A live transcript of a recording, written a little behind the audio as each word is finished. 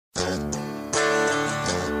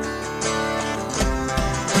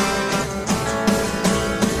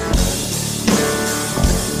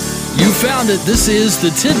found it. This is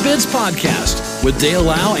the Tidbits Podcast with Dale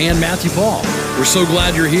Lau and Matthew Paul. We're so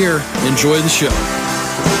glad you're here. Enjoy the show.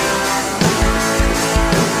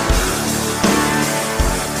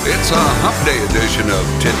 It's a hump day edition of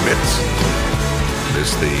Tidbits.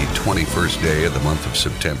 This is the 21st day of the month of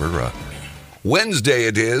September. Wednesday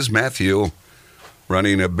it is. Matthew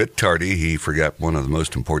running a bit tardy. He forgot one of the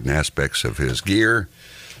most important aspects of his gear.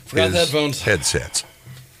 Forgot the headphones. Headsets.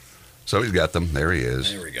 So he's got them. There he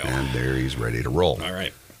is. There we go. And there he's ready to roll. All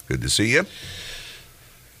right. Good to see you.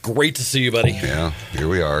 Great to see you, buddy. Yeah, here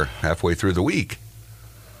we are, halfway through the week.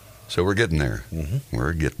 So we're getting there. Mm-hmm.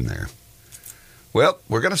 We're getting there. Well,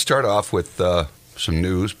 we're going to start off with some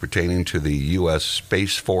news pertaining to the U.S.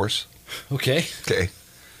 Space Force. Okay.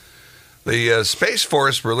 The Space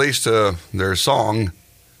Force released their song.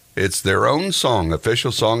 It's their own song,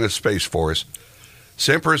 official song of Space Force.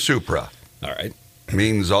 Semper Supra. All right.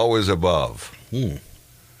 Means always above.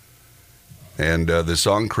 And the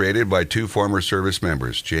song created by two former service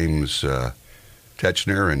members, James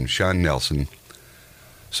Techner and Sean Nelson.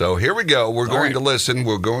 So here we go. We're going to listen.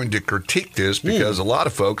 We're going to critique this because a lot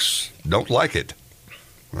of folks don't like it.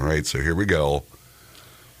 All right, so here we go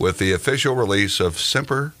with the official release of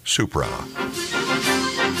Semper Supra.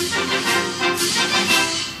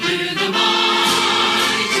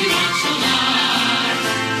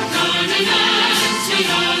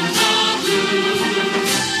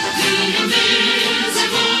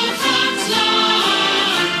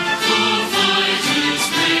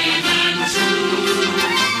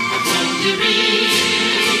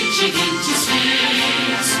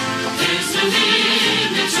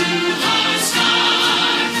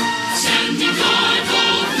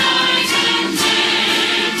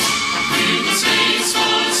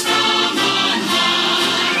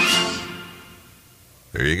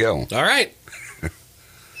 There you go. All right.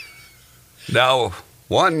 Now,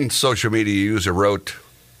 one social media user wrote,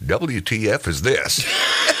 WTF is this?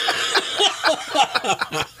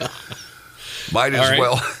 Might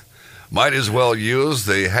as well use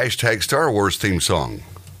the hashtag Star Wars theme song.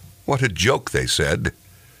 What a joke, they said.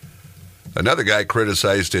 Another guy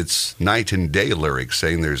criticized its night and day lyrics,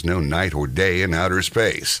 saying there's no night or day in outer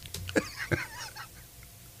space.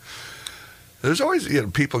 There's always,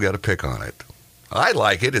 people got to pick on it. I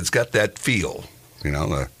like it. It's got that feel,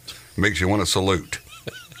 makes you want to salute,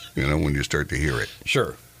 when you start to hear it.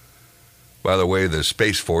 Sure. By the way, the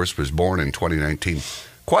Space Force was born in 2019.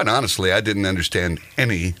 Quite honestly, I didn't understand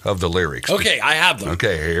any of the lyrics. Okay, I have them.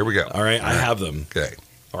 Okay, here we go. All right, I have them. Okay.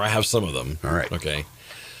 Or I have some of them. All right. Okay.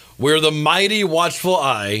 We're the mighty watchful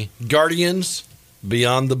eye, guardians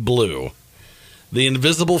beyond the blue, the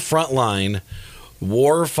invisible front line,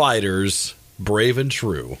 war fighters, brave and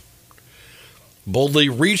true. Boldly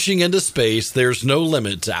reaching into space, there's no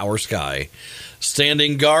limit to our sky.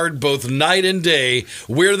 Standing guard both night and day,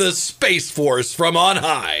 we're the Space Force from on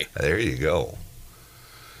high. There you go.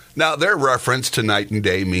 Now, their reference to night and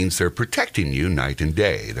day means they're protecting you night and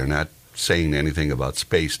day. They're not saying anything about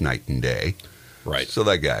space night and day. Right. So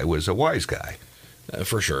that guy was a wise guy.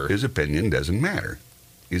 For sure. His opinion doesn't matter.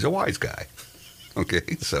 He's a wise guy.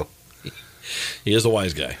 Okay, so. He is a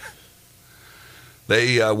wise guy.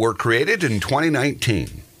 They were created in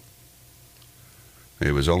 2019.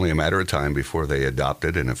 It was only a matter of time before they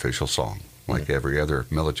adopted an official song. Like every other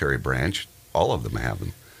military branch, all of them have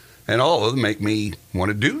them. And all of them make me want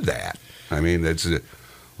to do that. I mean, it's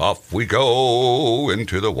off we go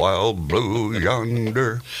into the wild blue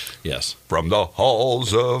yonder. Yes. From the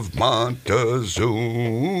halls of Montezuma.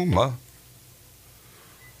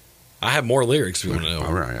 I have more lyrics if you want to know.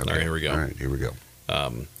 All right. Okay. All right, here we go. All right, here we go.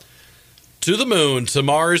 To the moon, to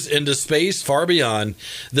Mars, into space, far beyond.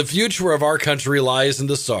 The future of our country lies in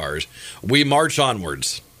the stars. We march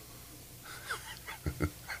onwards.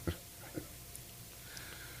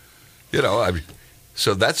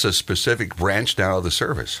 So that's a specific branch now of the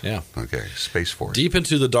service. Yeah. Okay, Space Force. Deep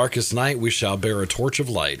into the darkest night, we shall bear a torch of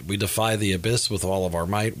light. We defy the abyss with all of our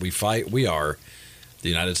might. We fight. We are the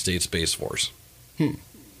United States Space Force. I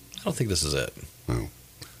don't think this is it. No.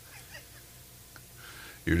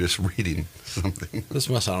 You're just reading something. This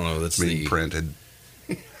must, I don't know. That's being printed.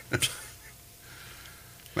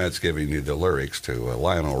 Matt's giving you the lyrics to a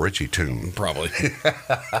Lionel Richie tune. Probably.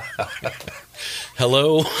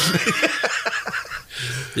 Hello?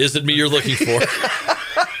 Is it me you're looking for?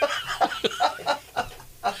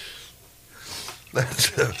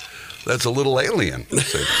 That's a little alien.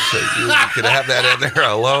 So you could have that in there.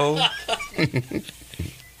 Hello?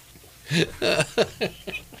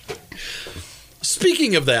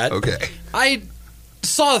 Speaking of that, okay. I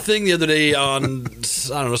saw a thing the other day on,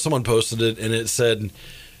 I don't know, someone posted it, and it said,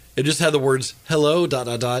 it just had the words, hello, ...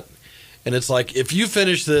 And it's like, if you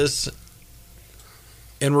finish this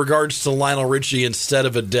in regards to Lionel Richie instead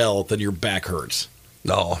of Adele, then your back hurts.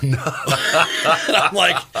 No. I'm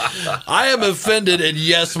like, I am offended, and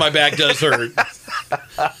yes, my back does hurt.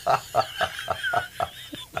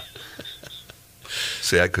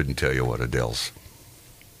 See, I couldn't tell you what Adele's.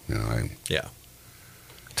 Yeah.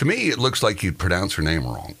 To me, it looks like you'd pronounce her name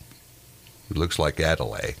wrong. It looks like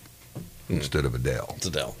Adelaide instead of Adele. It's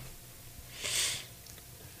Adele.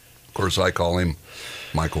 Of course, I call him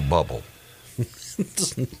Michael Bubble.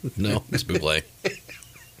 No, it's Bublé.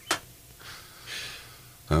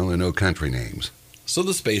 I only know country names. So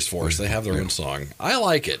the Space Force, they have their own song. I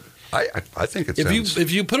like it. I think it sounds...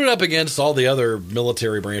 If you put it up against all the other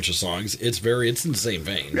military branches songs, it's in the same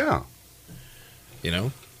vein. Yeah. You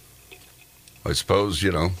know? I suppose,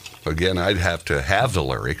 again, I'd have to have the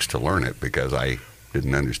lyrics to learn it because I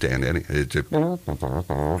didn't understand any. It just,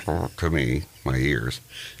 to me, my ears.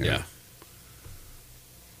 Yeah.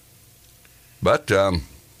 But,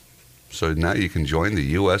 so now you can join the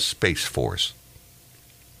U.S. Space Force.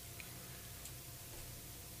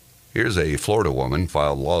 Here's a Florida woman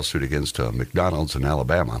filed a lawsuit against a McDonald's in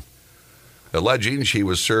Alabama, alleging she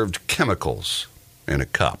was served chemicals in a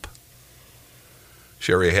cup.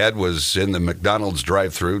 Sherry Head was in the McDonald's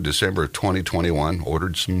drive-thru December 2021,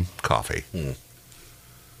 ordered some coffee.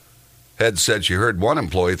 Head said she heard one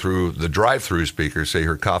employee through the drive-thru speaker say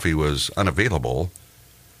her coffee was unavailable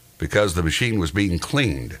because the machine was being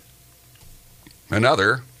cleaned.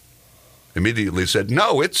 Another immediately said,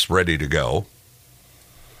 "No, it's ready to go."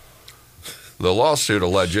 The lawsuit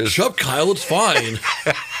alleges... Shut up, Kyle, it's fine.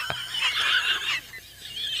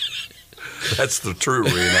 That's the true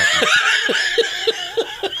reenactment.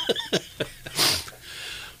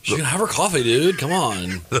 She can have her coffee, dude. Come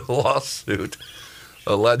on. The lawsuit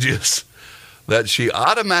alleges that she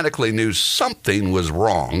automatically knew something was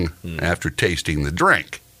wrong after tasting the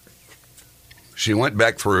drink. She went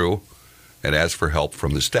back through and asked for help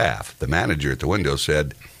from the staff. The manager at the window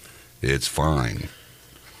said, "It's fine."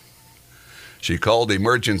 She called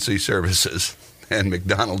emergency services, and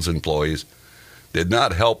McDonald's employees did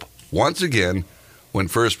not help once again when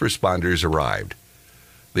first responders arrived.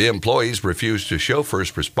 The employees refused to show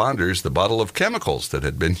first responders the bottle of chemicals that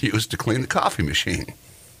had been used to clean the coffee machine.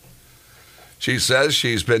 She says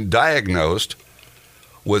she's been diagnosed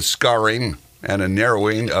with scarring and a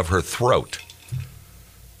narrowing of her throat,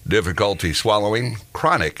 difficulty swallowing,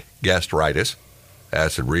 chronic gastritis,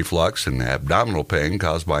 acid reflux, and abdominal pain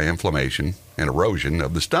caused by inflammation and erosion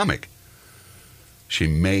of the stomach. She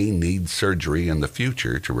may need surgery in the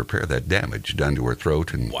future to repair that damage done to her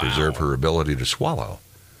throat and preserve her ability to swallow.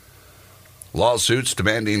 Lawsuits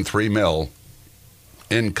demanding $3 million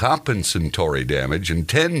in compensatory damage and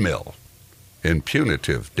 $10 million in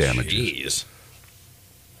punitive damages. Jeez.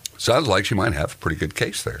 Sounds like she might have a pretty good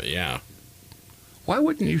case there. Yeah. Why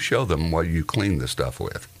wouldn't you show them what you clean the stuff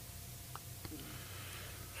with?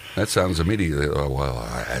 That sounds immediately, oh, well,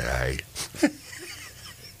 I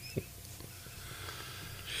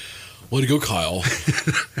Way to go, Kyle.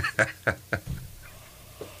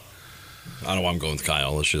 I don't know why I'm going with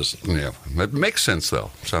Kyle. It's just... Yeah, it makes sense,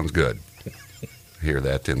 though. Sounds good. Hear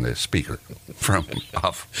that in the speaker from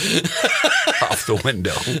off the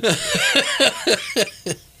window.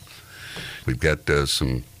 We've got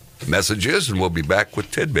some messages, and we'll be back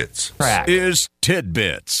with Tidbits. Is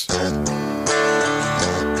Tidbits.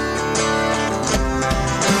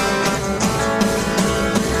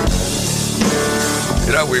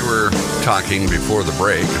 We were talking before the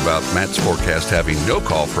break about Matt's forecast having no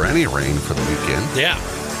call for any rain for the weekend. Yeah.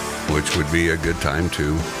 Which would be a good time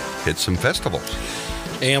to hit some festivals.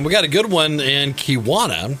 And we got a good one in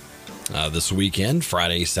Kiwanis this weekend,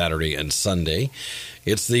 Friday, Saturday, and Sunday.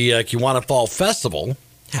 It's the Kiwanis Fall Festival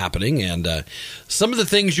happening, and some of the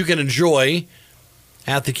things you can enjoy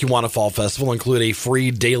at the Kiwanis Fall Festival include a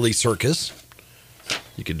free daily circus.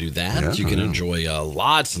 You can do that. Yeah, you can enjoy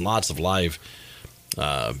lots and lots of live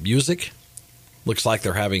music. Looks like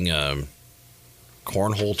they're having a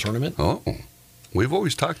cornhole tournament. Oh, we've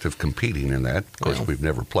always talked of competing in that. Of course, we've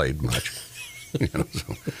never played much.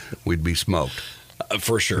 So we'd be smoked.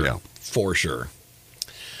 For sure. Yeah. For sure.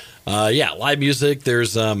 Live music.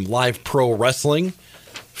 There's live pro wrestling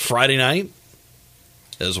Friday night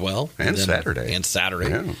as well. And Saturday.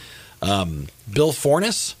 Yeah. Yeah. Bill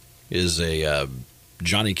Fornes is a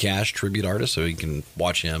Johnny Cash tribute artist, so you can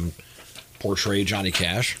watch him portray Johnny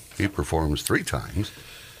Cash. He performs 3 times.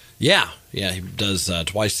 Yeah, he does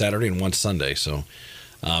twice Saturday and once Sunday. So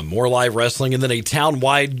more live wrestling, and then a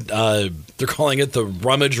town-wide, they're calling it the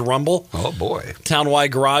Rummage Rumble. Oh, boy.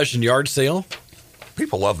 Town-wide garage and yard sale.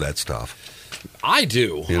 People love that stuff. I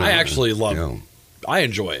do. You know, I actually love you it. know. I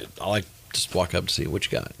enjoy it. I like just walk up and see what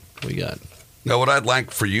you got. What you got? Now, what I'd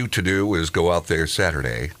like for you to do is go out there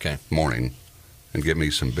Saturday morning and get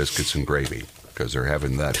me some biscuits and gravy because they're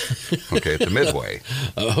having that, at the Midway.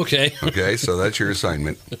 Okay. Okay, so that's your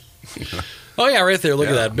assignment. Oh, yeah, right there. Look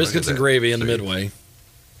at Yeah, that. Biscuits look and at that. gravy in the See? Midway.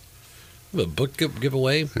 A book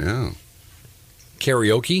giveaway. Yeah.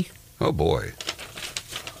 Karaoke. Oh, boy.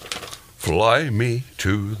 Fly me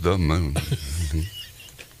to the moon.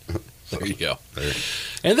 There you go.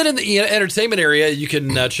 And then in the entertainment area, you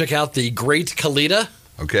can check out the Great Kalita,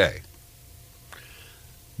 Okay.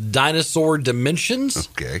 Dinosaur Dimensions,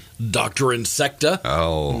 Okay. Dr. Insecta.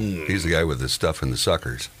 Oh, he's the guy with the stuff and the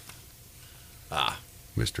suckers. Ah.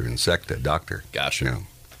 Mr. Insecta, doctor. Gotcha. Yeah.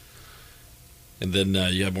 And then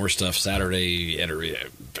you have more stuff Saturday,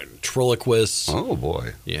 ventriloquist. Oh,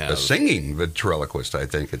 boy. Yeah. A singing ventriloquist, I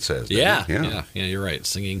think it says. Yeah, doesn't it? yeah, you're right.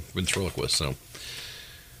 Singing ventriloquist. So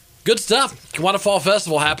good stuff. Kiwanis Fall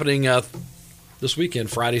Festival happening this weekend,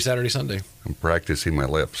 Friday, Saturday, Sunday. I'm practicing my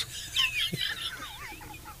lips.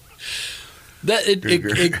 That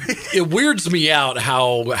it weirds me out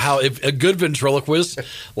how if a good ventriloquist,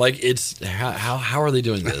 like it's how are they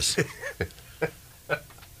doing this?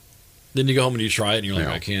 Then you go home and you try it and you're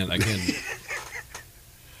like, Yeah. I can't.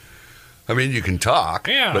 I mean, you can talk.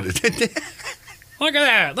 Yeah. But Look at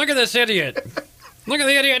that. Look at this idiot. Look at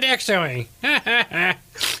the idiot next to me.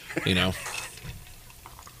 You know.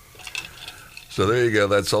 So there you go.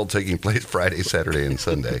 That's all taking place Friday, Saturday, and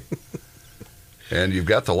Sunday. And you've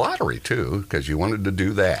got the lottery, too, because you wanted to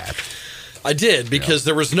do that. I did because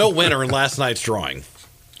there was no winner in last night's drawing.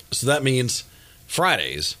 So that means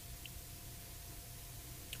Fridays.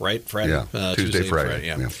 Right? Friday? Yeah. Tuesday, and Friday.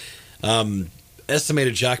 yeah.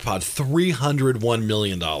 Estimated jackpot, $301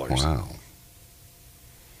 million. Wow.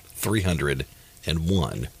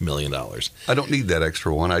 $301 million. I don't need that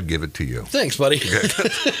extra one. I'd give it to you. Thanks, buddy.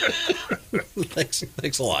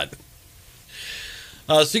 Thanks a lot.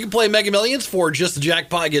 So you can play Mega Millions for just the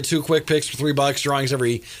jackpot. Get 2 quick picks for $3. Drawings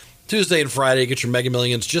every Tuesday and Friday. Get your Mega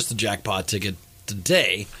Millions, just the jackpot ticket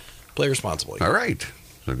today. Play responsibly. All right.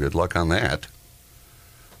 So good luck on that.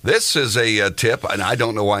 This is a tip, and I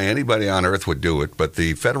don't know why anybody on earth would do it, but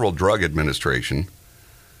the Federal Drug Administration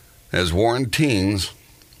has warned teens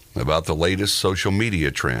about the latest social media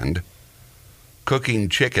trend, cooking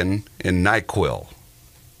chicken in NyQuil.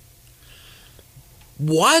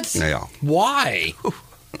 What? Yeah. Why?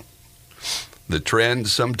 The trend,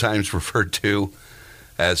 sometimes referred to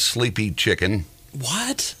as sleepy chicken,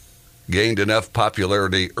 What? gained enough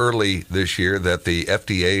popularity early this year that the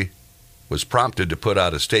FDA was prompted to put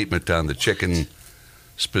out a statement on the chicken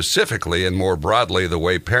specifically and more broadly the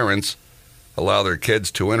way parents allow their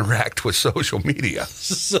kids to interact with social media.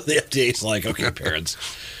 So the FDA's like, okay, parents,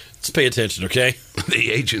 let's pay attention, okay?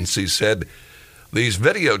 The agency said these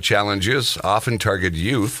video challenges often target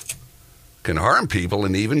youth, can harm people,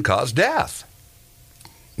 and even cause death.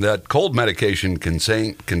 That cold medication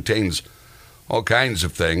contains all kinds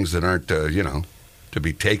of things that aren't, to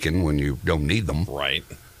be taken when you don't need them. Right.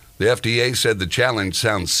 The FDA said the challenge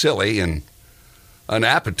sounds silly and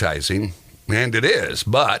unappetizing, and it is,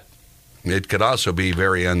 but it could also be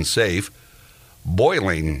very unsafe.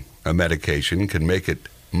 Boiling a medication can make it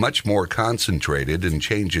much more concentrated and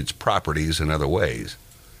change its properties in other ways.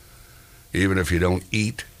 Even if you don't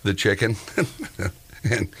eat the chicken,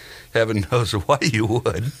 and heaven knows why you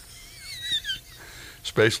would,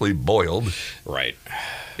 especially boiled. Right.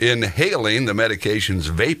 Inhaling the medication's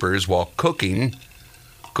vapors while cooking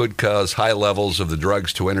could cause high levels of the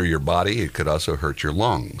drugs to enter your body. It could also hurt your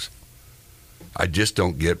lungs. I just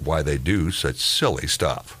don't get why they do such silly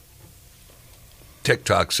stuff.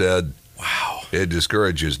 TikTok said, Wow. it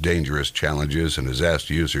discourages dangerous challenges and has asked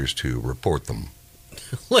users to report them.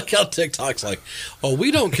 Look how TikTok's like, oh,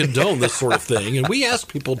 we don't condone this sort of thing, and we ask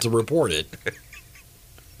people to report it.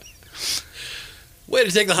 Way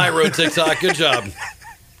to take the high road, TikTok. Good job.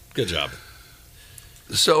 Good job.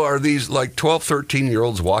 So are these like 12,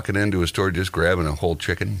 13-year-olds walking into a store just grabbing a whole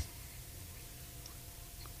chicken?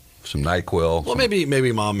 Some NyQuil? Well,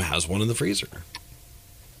 maybe mom has one in the freezer.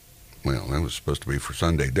 Well, that was supposed to be for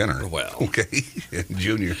Sunday dinner. Well. Okay.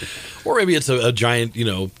 Junior. Or maybe it's a giant,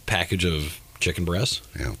 package of chicken breasts.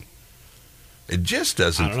 Yeah. It just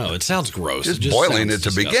doesn't. I don't know. It sounds gross. Just It boiling sounds it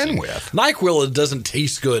to begin disgusting. with. NyQuil, it doesn't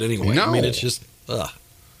taste good anyway. No. I mean, it's just, ugh.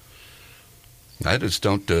 I just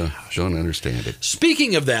don't understand it.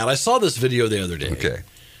 Speaking of that, I saw this video the other day Okay.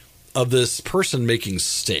 of this person making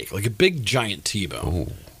steak, like a big giant T-bone.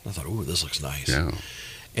 Oh, I thought, ooh, this looks nice. yeah.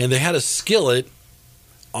 And they had a skillet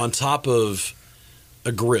on top of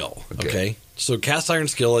a grill, okay? So cast iron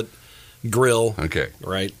skillet, grill, Okay.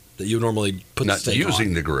 right, that you normally put the Not steak using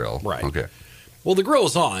on. the grill. Right. Okay. Well, the grill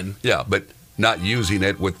is on. Yeah, but not using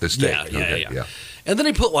it with the steak. Yeah, Okay, yeah. And then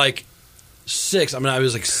he put like 6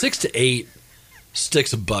 to 8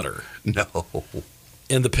 sticks of butter No.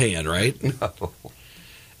 in the pan, right? No.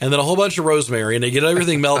 And then a whole bunch of rosemary, and they get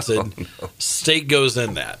everything melted. Steak goes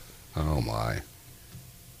in that. Oh, my.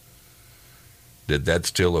 Did that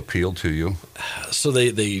still appeal to you? So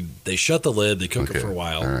they shut the lid. They cook it for a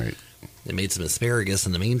while. All right. They made some asparagus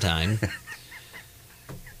in the meantime.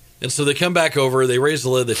 And so they come back over. They raise the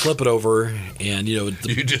lid. They flip it over, and You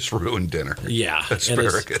just ruined dinner. yeah, and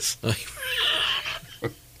Asparagus.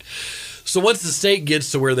 so once the steak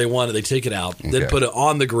gets to where they want it, they take it out. Then Okay. put it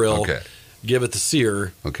on the grill. Okay. Give it the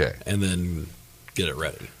sear. Okay. And then get it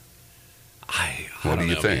ready. I What don't do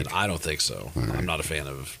you know, think? man. I don't think so. All right. I'm not a fan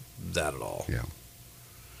of that at all. Yeah.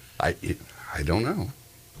 I don't know.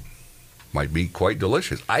 Might be quite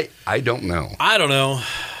delicious. I don't know. I don't know.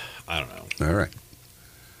 All right.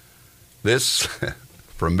 This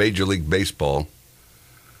from Major League Baseball.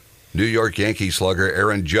 New York Yankee slugger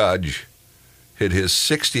Aaron Judge hit his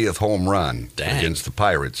 60th home run Dang. against the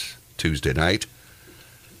Pirates Tuesday night.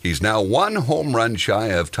 He's now 1 home run shy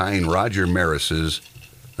of tying Roger Maris's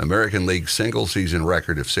American League single-season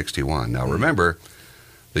record of 61. Now, remember,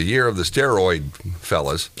 the year of the steroid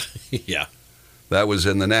fellas, Yeah. that was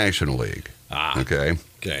in the National League. Ah. Okay?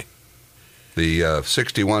 Okay. The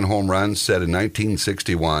 61 home runs set in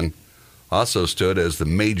 1961 also stood as the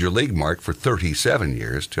major league mark for 37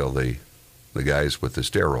 years till the guys with the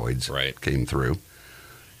steroids Right. came through.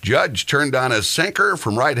 Judge turned on a sinker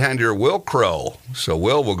from right-hander Will Crow. So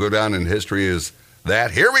Will go down in history as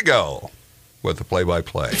that. Here we go with the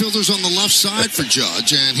play-by-play. Fielders on the left side for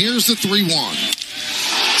Judge, and here's the 3-1.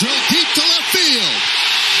 Drilled deep to left field.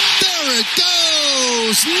 There it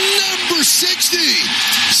goes! Number 60!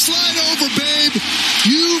 Slide over, babe.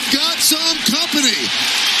 You've got some company.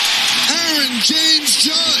 Aaron James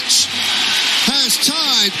Judge has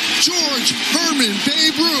tied George Herman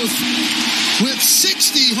Babe Ruth with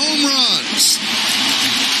 60 home runs.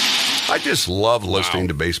 I just love listening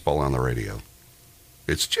to baseball on the radio.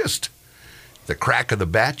 It's just the crack of the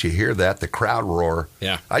bat. You hear that, the crowd roar.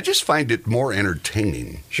 Yeah. I just find it more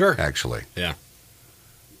entertaining. Sure. Actually. Yeah.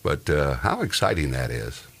 But how exciting that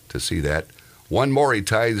is to see that. One more, he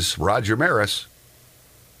ties Roger Maris.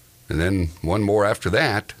 And then one more after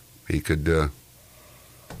that, he could,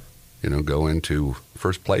 go into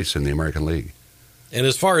first place in the American League. And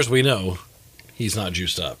as far as we know, he's not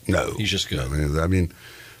juiced up. No. He's just good. I mean,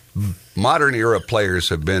 modern era players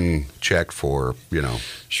have been checked for,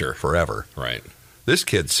 Sure. forever. Right. This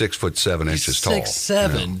kid's 6'7" tall.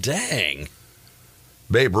 6'7". Dang.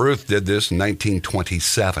 Babe Ruth did this in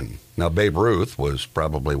 1927. Now, Babe Ruth was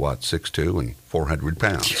probably, 6'2" and 400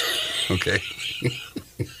 pounds. Okay.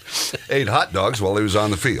 Ate hot dogs while he was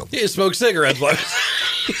on the field. He smoked cigarettes.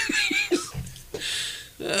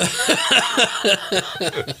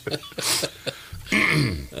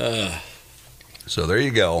 So there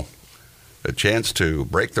you go. A chance to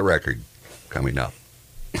break the record coming up.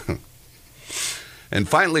 And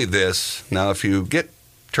finally this. Now, if you get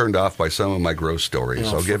turned off by some of my gross stories,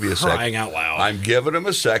 I'll give you a second. Crying out loud. I'm giving them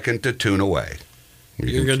a second to tune away.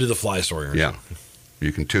 You're going to do the fly story, aren't Yeah.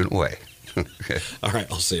 You can tune away. Okay. you? All right.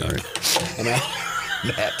 I'll see you. I'm out.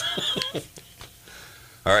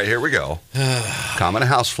 All right, here we go. Common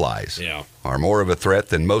houseflies Yeah. are more of a threat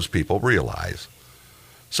than most people realize.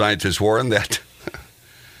 Scientists warn that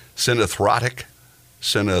synanthropic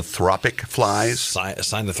flies,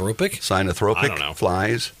 Synanthropic? I don't know. synanthropic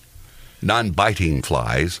flies, non-biting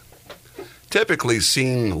flies, typically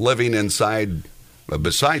seen living beside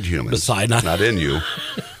humans, not in you,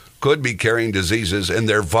 could be carrying diseases in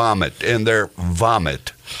their vomit.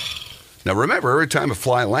 Now remember, every time a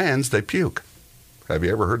fly lands, they puke. Have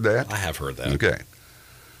you ever heard that? I have heard that. Okay.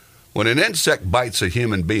 When an insect bites a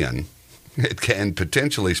human being, it can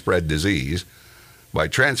potentially spread disease by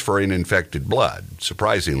transferring infected blood.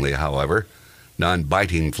 Surprisingly, however,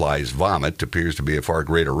 non-biting flies' vomit appears to be a far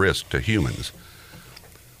greater risk to humans.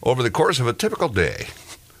 Over the course of a typical day,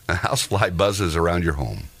 a housefly buzzes around your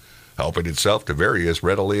home, helping itself to various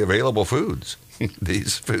readily available foods.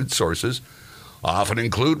 These food sources often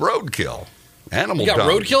include roadkill, animal You got dung,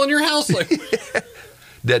 roadkill in your house?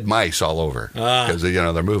 dead mice all over because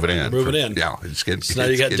they're moving in. Moving in. Yeah, it's getting. So now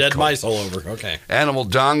you got it's dead cold. mice all over. Okay. Animal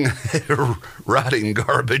dung, rotting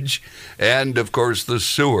garbage, and of course the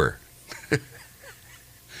sewer.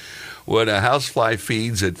 When a housefly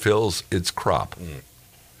feeds, it fills its crop.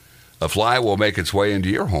 A fly will make its way into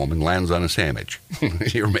your home and lands on a sandwich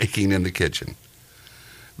you're making in the kitchen.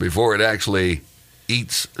 Before it actually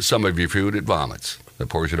eats some of your food, it vomits a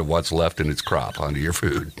portion of what's left in its crop onto your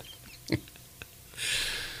food.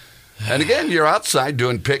 And again, you're outside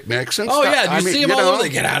doing picnics and Oh, stuff. yeah. You see them all over. They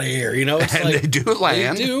get out of here. You know, it's and like, they do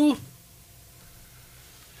land. They do.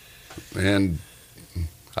 And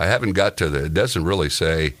I haven't got to it doesn't really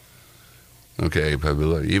say, okay,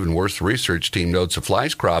 even worse, the research team notes a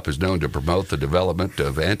flies crop is known to promote the development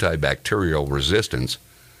of antibacterial resistance,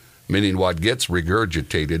 meaning what gets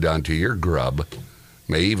regurgitated onto your grub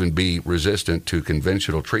may even be resistant to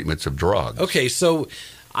conventional treatments of drugs. Okay, so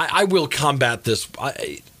I will combat this.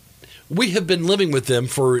 We have been living with them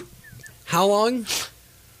for how long?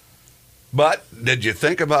 But did you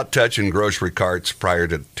think about touching grocery carts prior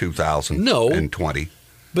to 2020? No.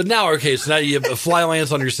 But now, okay, so now you have a fly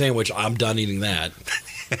lands on your sandwich. I'm done eating that.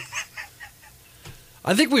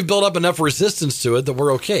 I think we've built up enough resistance to it that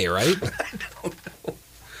we're okay, right? I don't know.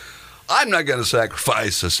 I'm not going to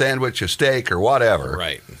sacrifice a sandwich, a steak, or whatever,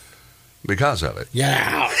 Right. because of it.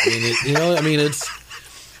 Yeah. It's...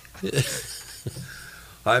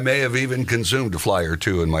 I may have even consumed a fly or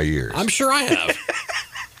two in my years. I'm sure I have.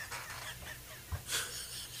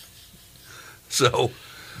 So,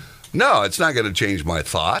 no, it's not going to change my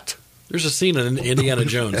thought. There's a scene in Indiana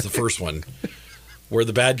Jones, the first one, where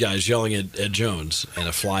the bad guy's yelling at Jones and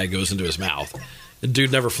a fly goes into his mouth. The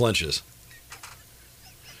dude never flinches.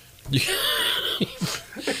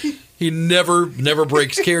 He never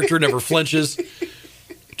breaks character, never flinches.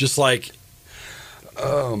 Just like,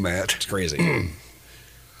 Oh, Matt. it's crazy.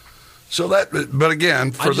 So but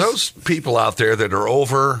again, for those people out there that are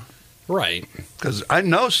over, Right. because I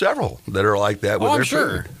know several that are like that with Oh, their I'm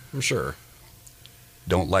sure. food. I'm sure.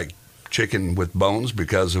 Don't like chicken with bones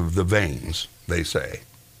because of the veins, they say.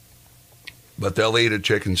 But they'll eat a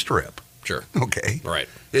chicken strip. Sure. Okay. Right.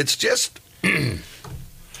 It's just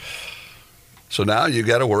so now you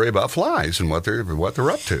got to worry about flies and what they're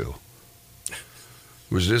up to.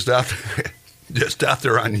 It was just out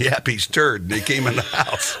there on Yappy's turd, and he came in the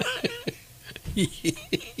house.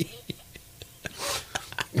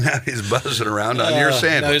 Now he's buzzing around on your Now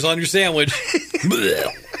sandwich. he's on your sandwich.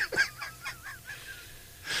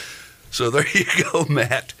 So there you go,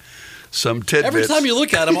 Matt. Some tidbits. Every time you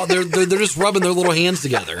look at them, they're just rubbing their little hands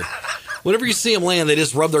together. Whenever you see them land, they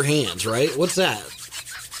just rub their hands, right? What's that?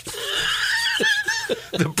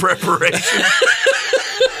 The preparation.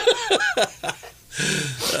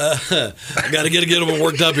 I got to get them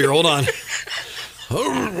worked up here. Hold on.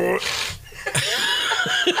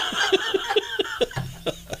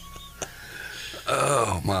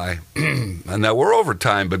 Oh, my. And now we're over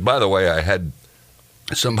time, but by the way, I had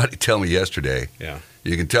somebody tell me yesterday, Yeah.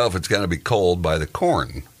 you can tell if it's going to be cold by the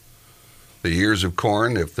corn. The ears of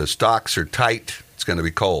corn, if the stalks are tight, it's going to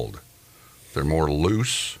be cold. If they're more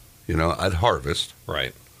loose, at harvest,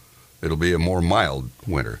 Right. it'll be a more mild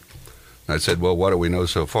winter. And I said, well, what do we know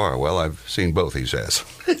so far? Well, I've seen both, he says.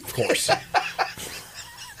 Of course.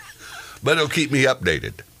 But it'll keep me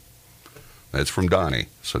updated. That's from Donnie.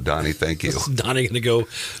 So, Donnie, thank you. Is Donnie going to go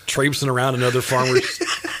traipsing around another farmer's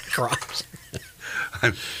crops?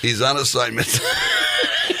 He's on assignment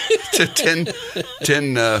to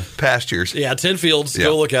 10 pastures. Yeah, 10 fields. Yeah.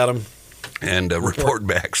 Go look at them. And report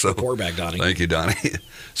back. So Report back, Donnie. Thank you, Donnie.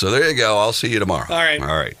 So there you go. I'll see you tomorrow. All right. All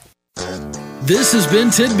right. This has been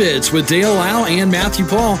Tidbits with Dale Lau and Matthew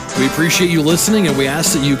Paul. We appreciate you listening, and we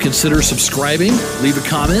ask that you consider subscribing, leave a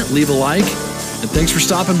comment, leave a like, and thanks for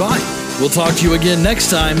stopping by. We'll talk to you again next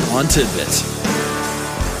time on Tidbits.